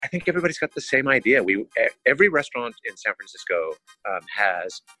think everybody's got the same idea. Every restaurant in San Francisco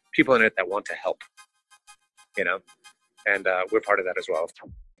has people in it that want to help, you know, and we're part of that as well. Of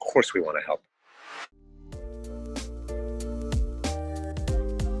course, we want to help.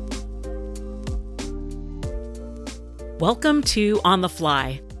 Welcome to On the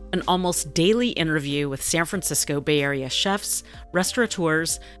Fly, an almost daily interview with San Francisco Bay Area chefs,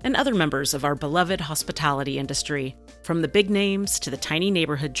 restaurateurs, and other members of our beloved hospitality industry, from the big names to the tiny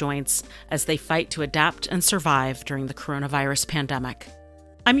neighborhood joints, as they fight to adapt and survive during the coronavirus pandemic.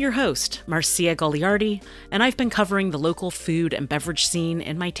 I'm your host, Marcia Goliardi, and I've been covering the local food and beverage scene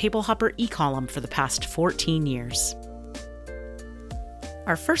in my Table Hopper e-column for the past 14 years.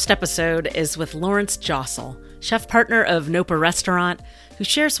 Our first episode is with Lawrence Jossel, chef partner of Nopa Restaurant, who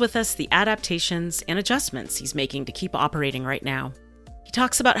shares with us the adaptations and adjustments he's making to keep operating right now. He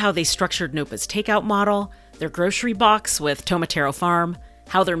talks about how they structured Nopa's takeout model, their grocery box with Tomatero Farm,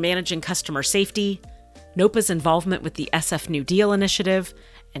 how they're managing customer safety, Nopa's involvement with the SF New Deal initiative,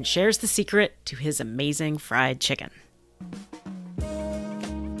 and shares the secret to his amazing fried chicken.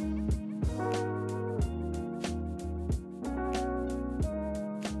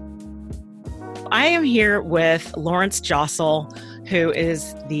 I am here with Lawrence Jossel, who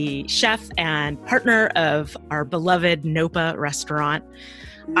is the chef and partner of our beloved Nopa Restaurant.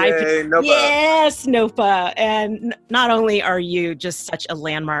 Yay, Nopa. Yes, Nopa. And not only are you just such a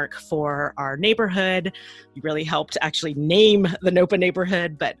landmark for our neighborhood, you really helped actually name the Nopa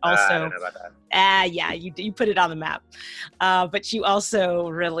neighborhood, but also, I don't know about that. You put it on the map. But you also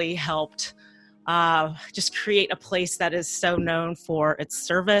really helped just create a place that is so known for its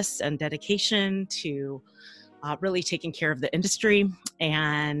service and dedication to really taking care of the industry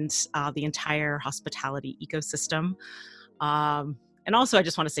and the entire hospitality ecosystem. And also, I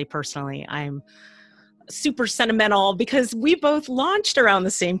just want to say personally, I'm super sentimental because we both launched around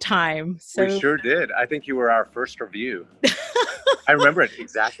the same time. So We sure did. I think you were our first review. I remember it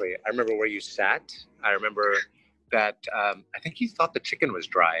exactly. I remember where you sat. I remember that I think you thought the chicken was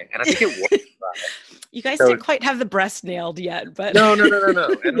dry, and I think it was dry. You guys didn't quite have the breast nailed yet, but No. And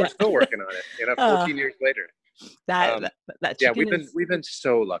Yeah. we're still working on it. 14 years later. that Yeah, chicken we've been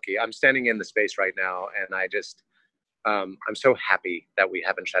so lucky. I'm standing in the space right now, and I just I'm so happy that we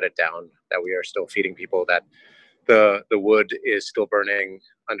haven't shut it down. That we are still feeding people. That the wood is still burning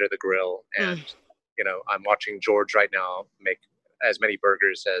under the grill, and I'm watching George right now make as many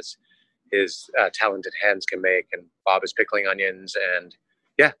burgers as his talented hands can make, and Bob is pickling onions, and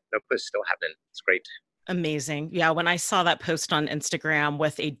Nopa is still happening. It's great. Amazing. Yeah, when I saw that post on Instagram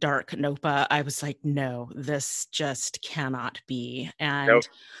with a dark Nopa, I was like, no, this just cannot be. And Nope,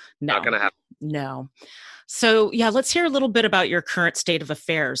 no, not gonna happen. no. So yeah, let's hear a little bit about your current state of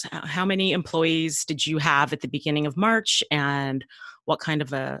affairs. How many employees did you have at the beginning of March, and what kind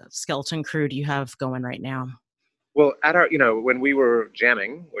of a skeleton crew do you have going right now? Well, at our, when we were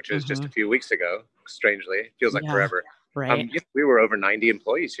jamming, which was just a Mhm. few weeks ago, strangely, it feels like Yeah, forever. right. We were over 90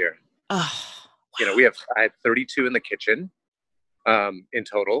 employees here. Oh, I had 32 in the kitchen, in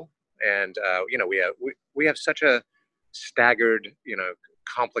total, and we have such a staggered,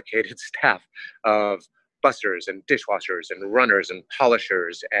 complicated staff of bussers and dishwashers and runners and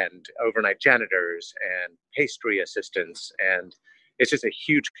polishers and overnight janitors and pastry assistants, and it's just a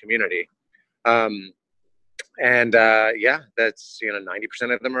huge community. That's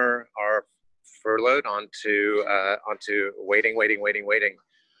 90% of them are furloughed onto waiting.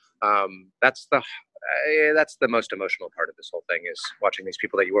 That's the most emotional part of this whole thing, is watching these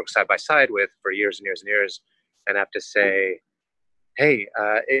people that you work side by side with for years and years and years, and have to say, hey,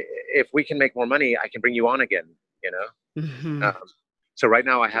 if we can make more money, I can bring you on again. mhm. So right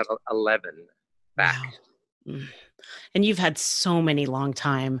now I have 11 back. Wow. Mm. And you've had so many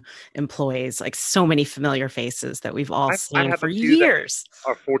longtime employees, like so many familiar faces that we've all I seen have for a few that years.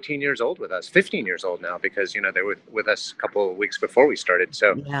 are 14 years old with us, 15 years old now, because they were with us a couple of weeks before we started.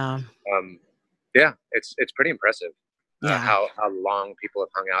 So Yeah. it's pretty impressive Yeah. how long people have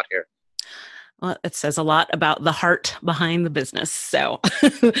hung out here. Well, it says a lot about the heart behind the business. So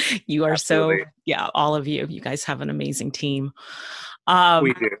you are Absolutely. all of you guys have an amazing team.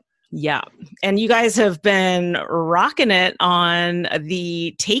 We do. Yeah. And you guys have been rocking it on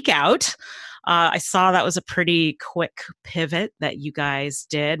the takeout. I saw that was a pretty quick pivot that you guys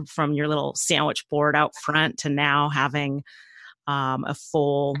did from your little sandwich board out front to now having a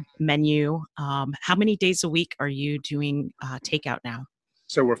full menu. How many days a week are you doing takeout now?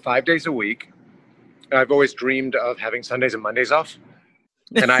 So we're 5 days a week. I've always dreamed of having Sundays and Mondays off,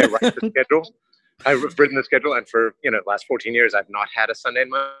 and I write the schedule. I've written the schedule, and for the last 14 years, I've not had a Sunday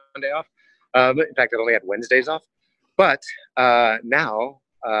and Monday off. In fact, I've only had Wednesdays off. But now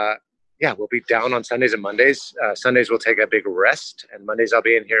yeah, we'll be down on Sundays and Mondays. Sundays we'll take a big rest, and Mondays I'll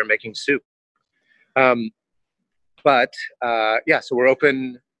be in here making soup. But yeah, so we're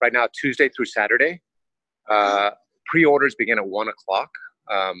open right now Tuesday through Saturday. Pre-orders begin at 1:00.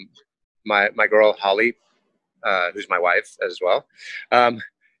 My girl Holly, who's my wife as well,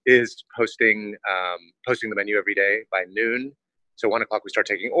 is posting the menu every day by noon. So 1:00 we start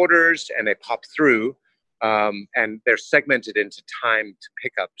taking orders, and they pop through, and they're segmented into timed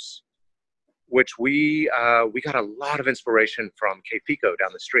pickups, which we got a lot of inspiration from K-Fico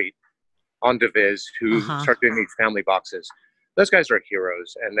down the street on Deviz, who start doing these family boxes. Those guys are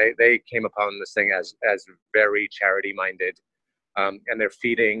heroes, and they came upon this thing as very charity minded, and they're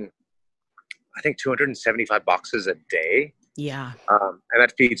feeding, I think, 275 boxes a day. Yeah, and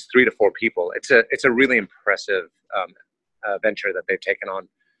that feeds 3 to 4 people. It's a really impressive venture that they've taken on.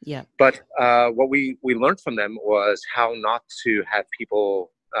 Yeah. But what we learned from them was how not to have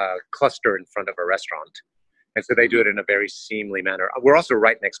people cluster in front of a restaurant. And so they do it in a very seamless manner. We're also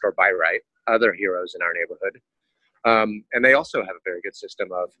right next door by Right, other heroes in our neighborhood. And they also have a very good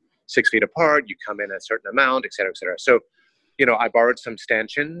system of 6 feet apart. You come in a certain amount, et cetera, et cetera. So, I borrowed some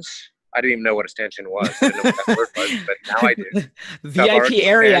stanchions. I didn't even know what a stanchion was. I didn't know what that word was, but now I do. VIP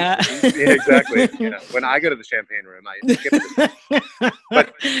area. Yeah, exactly. When I go to the champagne room, I skip it.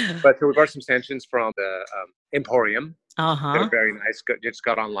 But so we borrowed some stanchions from the Emporium. They're very nice. Just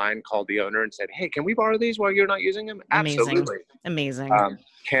got online, called the owner, and said, "Hey, can we borrow these while you're not using them?" Absolutely. Amazing.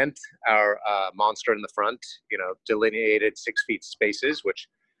 Kent, our monster in the front, delineated 6 feet spaces, which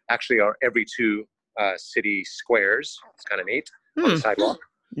actually are every 2 city squares. It's kind of neat on the sidewalk.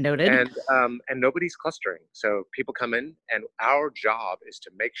 Noted. And nobody's clustering. So people come in, and our job is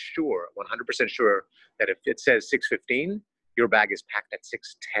to make sure, 100% sure, that if it says 6:15, your bag is packed at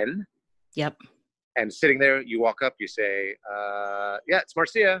 6:10. Yep. And sitting there, you walk up, you say, yeah, it's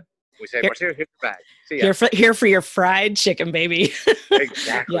Marcia. We say, Marcia, here's your bag. See ya. Here for your fried chicken, baby.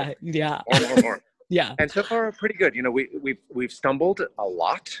 Exactly. Yeah. More. Yeah. And so far, pretty good. We've stumbled a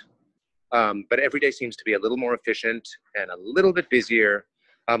lot, but every day seems to be a little more efficient and a little bit busier.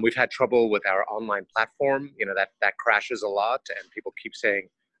 We've had trouble with our online platform. That crashes a lot, and people keep saying,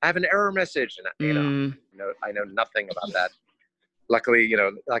 I have an error message. And, I know nothing about that. Luckily,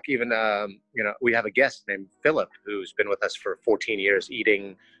 like even, we have a guest named Philip who's been with us for 14 years,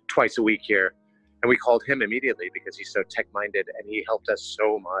 eating twice a week here. And we called him immediately because he's so tech-minded, and he helped us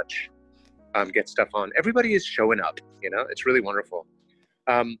so much get stuff on. Everybody is showing up, it's really wonderful.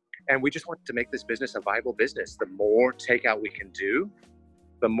 And we just want to make this business a viable business. The more takeout we can do,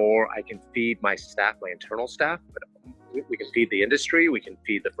 the more I can feed my staff, my internal staff, but we can feed the industry, we can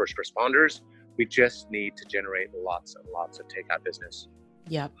feed the first responders. We just need to generate lots and lots of takeout business.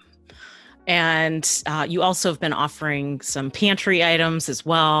 Yep. And you also have been offering some pantry items as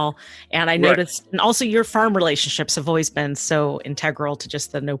well. And I noticed, and also your farm relationships have always been so integral to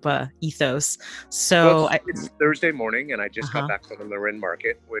just the NOPA ethos. So it's Thursday morning, and I just got back from the Marin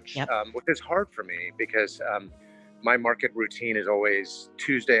Market, which is hard for me because my market routine is always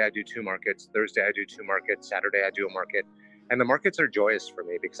Tuesday I do 2 markets, Thursday I do 2 markets, Saturday I do a market. And the markets are joyous for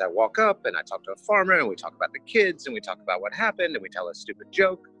me because I walk up and I talk to a farmer, and we talk about the kids, and we talk about what happened, and we tell a stupid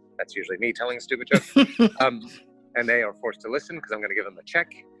joke. That's usually me telling a stupid joke. And they are forced to listen because I'm going to give them a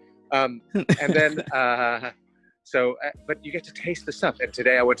check. And then, but you get to taste the stuff. And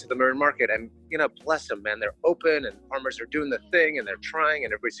today I went to the Marin Market, and, bless them, man, they're open, and farmers are doing the thing, and they're trying,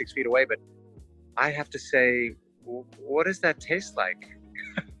 and everybody's 6 feet away. But I have to say, what does that taste like?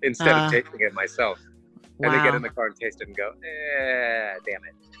 Instead of tasting it myself. And they get in the car and taste it and go, damn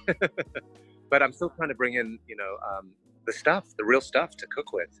it. But I'm still trying to bring in, the real stuff to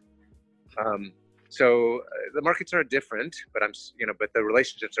cook with. So the markets are different, but but the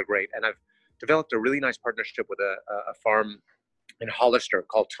relationships are great. And I've developed a really nice partnership with a farm in Hollister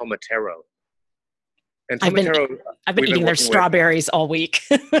called Tomatero. And Tomatero, I've been eating their strawberries all week.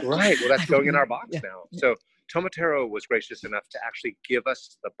 Right. Well, that's going in our box now. So Tomatero was gracious enough to actually give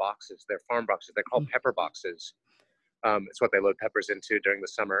us the boxes, their farm boxes. They're called pepper boxes. It's what they load peppers into during the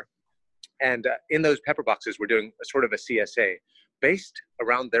summer. And in those pepper boxes, we're doing a sort of a CSA based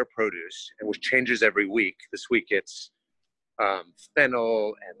around their produce, and which changes every week. This week it's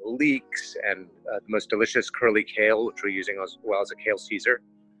fennel and leeks and the most delicious curly kale, which we're using as well as a kale Caesar.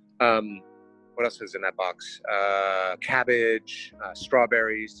 What else is in that box? Cabbage,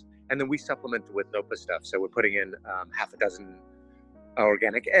 strawberries. And then we supplement with NOPA stuff. So we're putting in half a dozen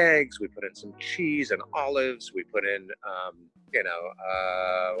organic eggs. We put in some cheese and olives. We put in,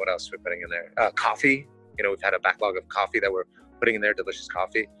 what else are we putting in there? Coffee. We've had a backlog of coffee that we're putting in there, delicious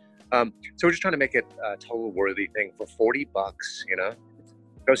coffee. So we're just trying to make it a total worthy thing for $40,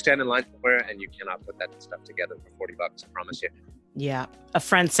 Go stand in line somewhere, and you cannot put that stuff together for $40. I promise you. Yeah. A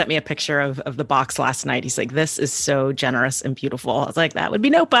friend sent me a picture of the box last night. He's like, this is so generous and beautiful. I was like, that would be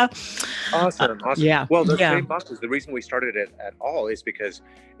NOPA. Awesome. Yeah. Well, those yeah. same boxes, the reason we started it at all is because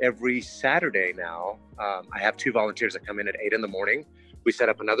every Saturday now, I have 2 volunteers that come in at 8 in the morning. We set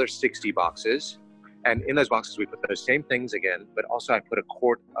up another 60 boxes. And in those boxes, we put those same things again, but also I put a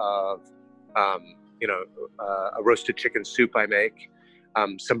quart of, a roasted chicken soup I make,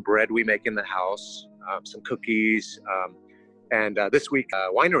 some bread we make in the house, some cookies. And this week,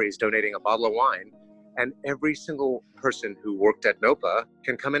 winery is donating a bottle of wine, and every single person who worked at NOPA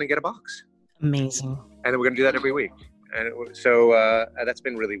can come in and get a box. Amazing. And then we're going to do that every week. And so that's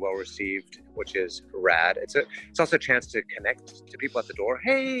been really well received, which is rad. It's also a chance to connect to people at the door.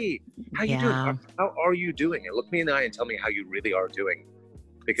 Hey, how you doing? How are you doing? And look me in the eye and tell me how you really are doing.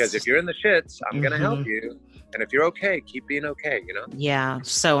 Because if you're in the shits, I'm going to help you. And if you're okay, keep being okay, you know? Yeah.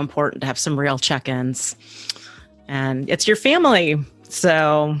 So important to have some real check-ins. And it's your family.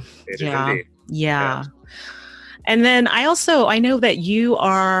 So yeah. And then I know that you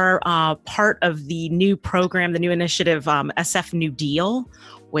are part of the new program, the new initiative, SF New Deal,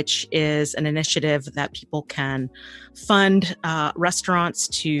 which is an initiative that people can fund restaurants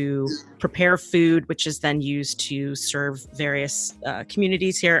to prepare food, which is then used to serve various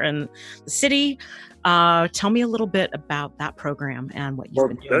communities here in the city. Tell me a little bit about that program and what you've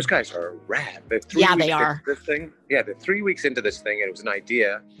been doing. Those guys are rad. They are. This thing. Yeah, they're 3 weeks into this thing, and it was an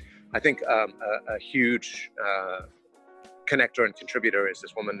idea. I think a huge connector and contributor is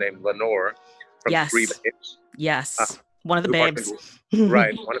this woman named Lenore from 3 Babes. Yes, one of the babes.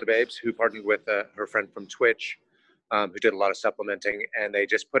 Right, one of the babes who partnered with her friend from Twitch, who did a lot of supplementing, and they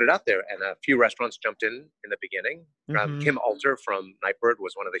just put it out there. And a few restaurants jumped in the beginning. Kim Alter from Nightbird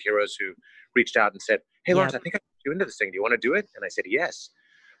was one of the heroes who reached out and said, "Hey, Lawrence, I think I can do into this thing. Do you want to do it?" And I said, "Yes."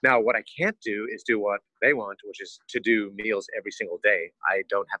 Now, what I can't do is do what they want, which is to do meals every single day. I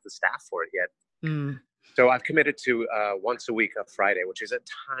don't have the staff for it yet. So I've committed to once a week, a Friday, which is a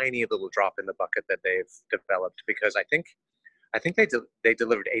tiny little drop in the bucket that they've developed, because I think they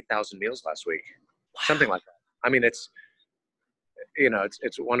delivered 8,000 meals last week, something like that. I mean, it's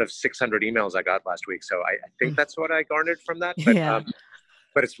one of 600 emails I got last week. So I think that's what I garnered from that. But,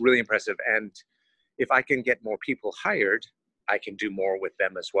 but it's really impressive. And if I can get more people hired, I can do more with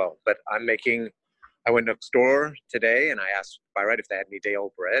them as well. But I went next door today and I asked Byright if they had any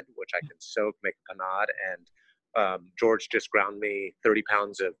day-old bread, which I can soak, make a panade. And George just ground me 30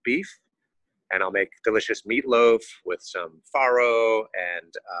 pounds of beef. And I'll make delicious meatloaf with some farro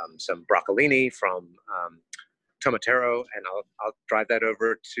and some broccolini from Tomatero. And I'll drive that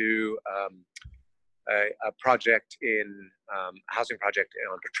over to a project a housing project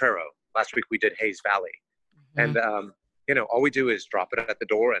on Potrero. Last week we did Hayes Valley. And, all we do is drop it at the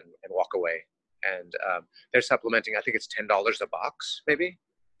door and walk away. And they're supplementing, I think it's $10 a box, maybe.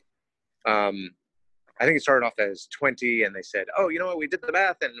 I think it started off as 20 and they said, "Oh, you know what? We did the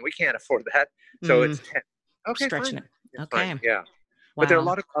math and we can't afford that." So it's 10. Okay, stretching fine. it. Okay. Fine. Yeah. Wow. But there are a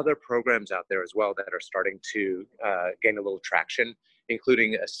lot of other programs out there as well that are starting to gain a little traction,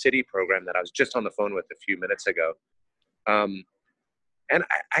 including a city program that I was just on the phone with a few minutes ago. And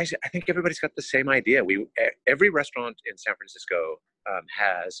I think everybody's got the same idea. Every restaurant in San Francisco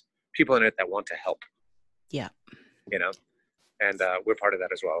has people in it that want to help. Yeah. And we're part of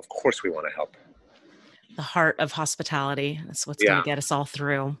that as well. Of course we want to help. The heart of hospitality. That's what's going to get us all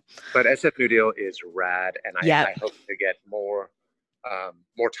through. But SF New Deal is rad. And I hope to get more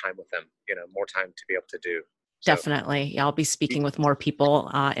time with them, more time to be able to do. So, definitely. I'll be speaking with more people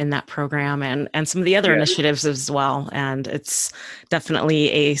in that program and some of the other initiatives as well. And it's definitely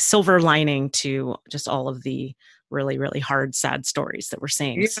a silver lining to just all of the really, really hard, sad stories that we're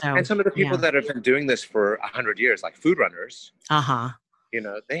seeing. Yeah, so, and some of the people that have been doing this for 100 years, like food runners,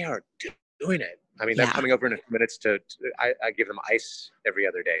 they are doing it. I mean, they're coming over in a few minutes I give them ice every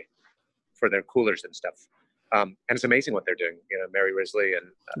other day for their coolers and stuff. And it's amazing what they're doing. Mary Risley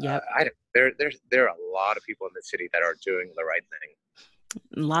and there are a lot of people in the city that are doing the right thing.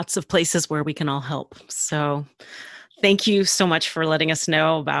 Lots of places where we can all help. So thank you so much for letting us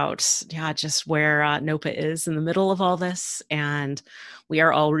know about just where NOPA is in the middle of all this. And we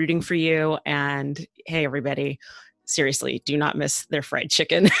are all rooting for you. And hey, everybody, seriously, do not miss their fried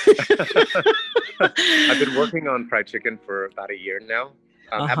chicken. I've been working on fried chicken for about a year now.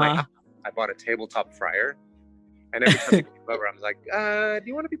 At my house, I bought a tabletop fryer. And every time you come over, I'm like, do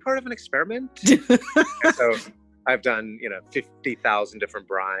you want to be part of an experiment? And so I've done, 50,000 different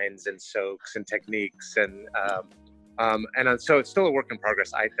brines and soaks and techniques. And so it's still a work in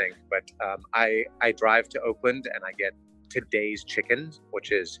progress, I think. But I drive to Oakland and I get today's chicken,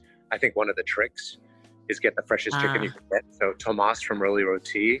 which is, I think, one of the tricks is get the freshest chicken you can get. So Tomas from Rolly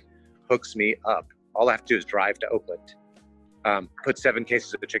Roti hooks me up. All I have to do is drive to Oakland, put 7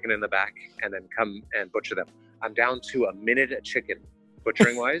 cases of chicken in the back, and then come and butcher them. I'm down to a minute a chicken,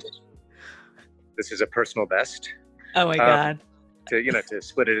 butchering wise. This is a personal best. Oh my God. To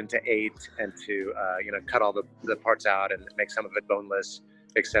split it into 8 and to, cut all the parts out and make some of it boneless,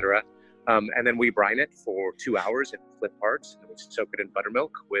 etc. And then we brine it for 2 hours in split parts. And we soak it in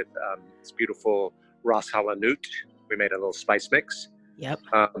buttermilk with this beautiful Ras Hanout. We made a little spice mix. Yep.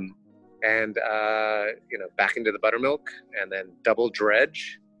 Back into the buttermilk and then double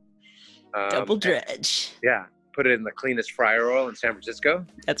dredge. Double dredge. Put it in the cleanest fryer oil in San Francisco.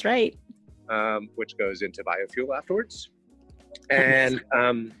 That's right. Which goes into biofuel afterwards. And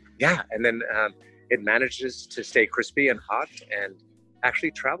then it manages to stay crispy and hot and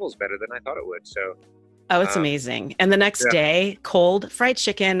actually travels better than I thought it would. So it's amazing. And the next day, cold fried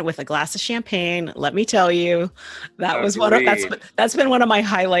chicken with a glass of champagne. Let me tell you, that's been one of my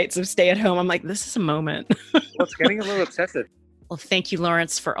highlights of stay at home. I'm like, this is a moment. Well, it's getting a little obsessive. Well, thank you,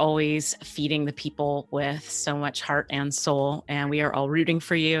 Lawrence, for always feeding the people with so much heart and soul. And we are all rooting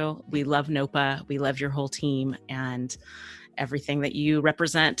for you. We love NOPA. We love your whole team and everything that you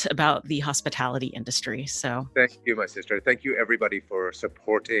represent about the hospitality industry. So thank you, my sister. Thank you, everybody, for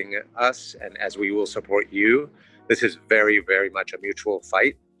supporting us. And as we will support you, this is very, very much a mutual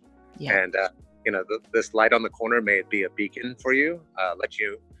fight. Yeah. And, this light on the corner may be a beacon for you, let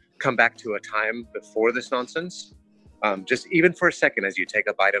you come back to a time before this nonsense. Just even for a second as you take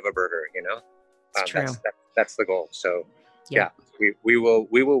a bite of a burger, It's true. That's the goal. So we will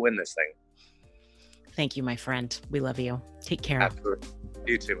win this thing. Thank you, my friend. We love you. Take care. Absolutely.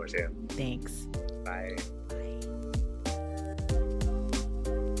 You too, Marcia. Thanks. Bye.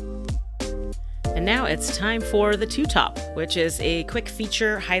 And now it's time for the Two Top, which is a quick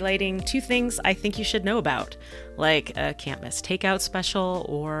feature highlighting 2 things I think you should know about, like a can't miss takeout special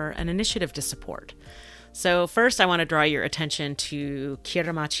or an initiative to support. So first, I want to draw your attention to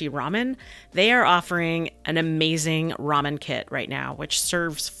Kiramachi Ramen. They are offering an amazing ramen kit right now, which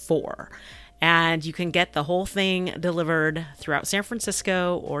serves 4. And you can get the whole thing delivered throughout San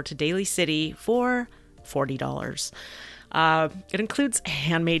Francisco or to Daly City for $40. It includes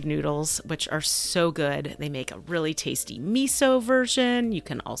handmade noodles, which are so good. They make a really tasty miso version. You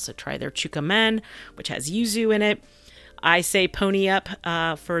can also try their chukamen, which has yuzu in it. I say pony up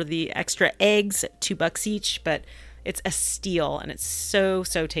for the extra eggs at $2 each, but it's a steal and it's so,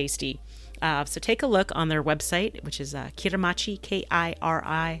 so tasty. So take a look on their website, which is Kiramachi,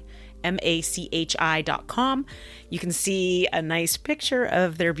 KIRIMACHI.com. You can see a nice picture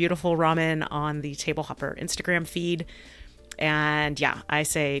of their beautiful ramen on the Table Hopper Instagram feed. And I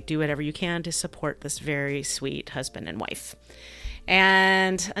say do whatever you can to support this very sweet husband and wife.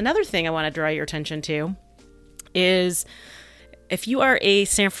 And another thing I want to draw your attention to is if you are a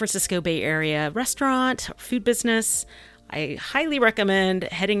San Francisco Bay Area restaurant or food business, I highly recommend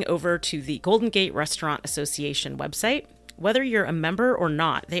heading over to the Golden Gate Restaurant Association website. Whether you're a member or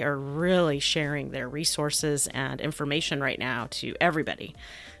not, they are really sharing their resources and information right now to everybody.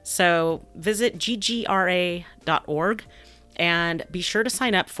 So visit ggra.org and be sure to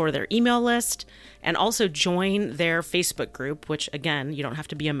sign up for their email list and also join their Facebook group, which again, you don't have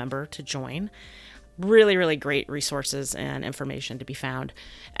to be a member to join. Really, really great resources and information to be found.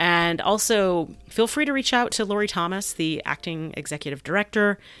 And also feel free to reach out to Lori Thomas, the acting executive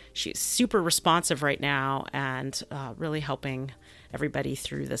director. She's super responsive right now and really helping everybody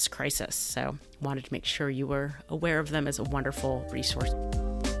through this crisis. So wanted to make sure you were aware of them as a wonderful resource.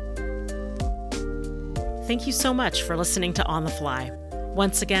 Thank you so much for listening to On the Fly.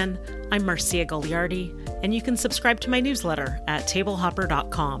 Once again, I'm Marcia Gagliardi, and you can subscribe to my newsletter at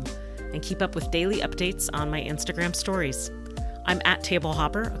tablehopper.com. and keep up with daily updates on my Instagram stories. I'm at Table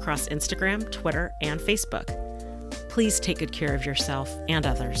Hopper across Instagram, Twitter, and Facebook. Please take good care of yourself and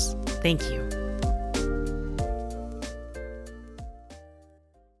others. Thank you.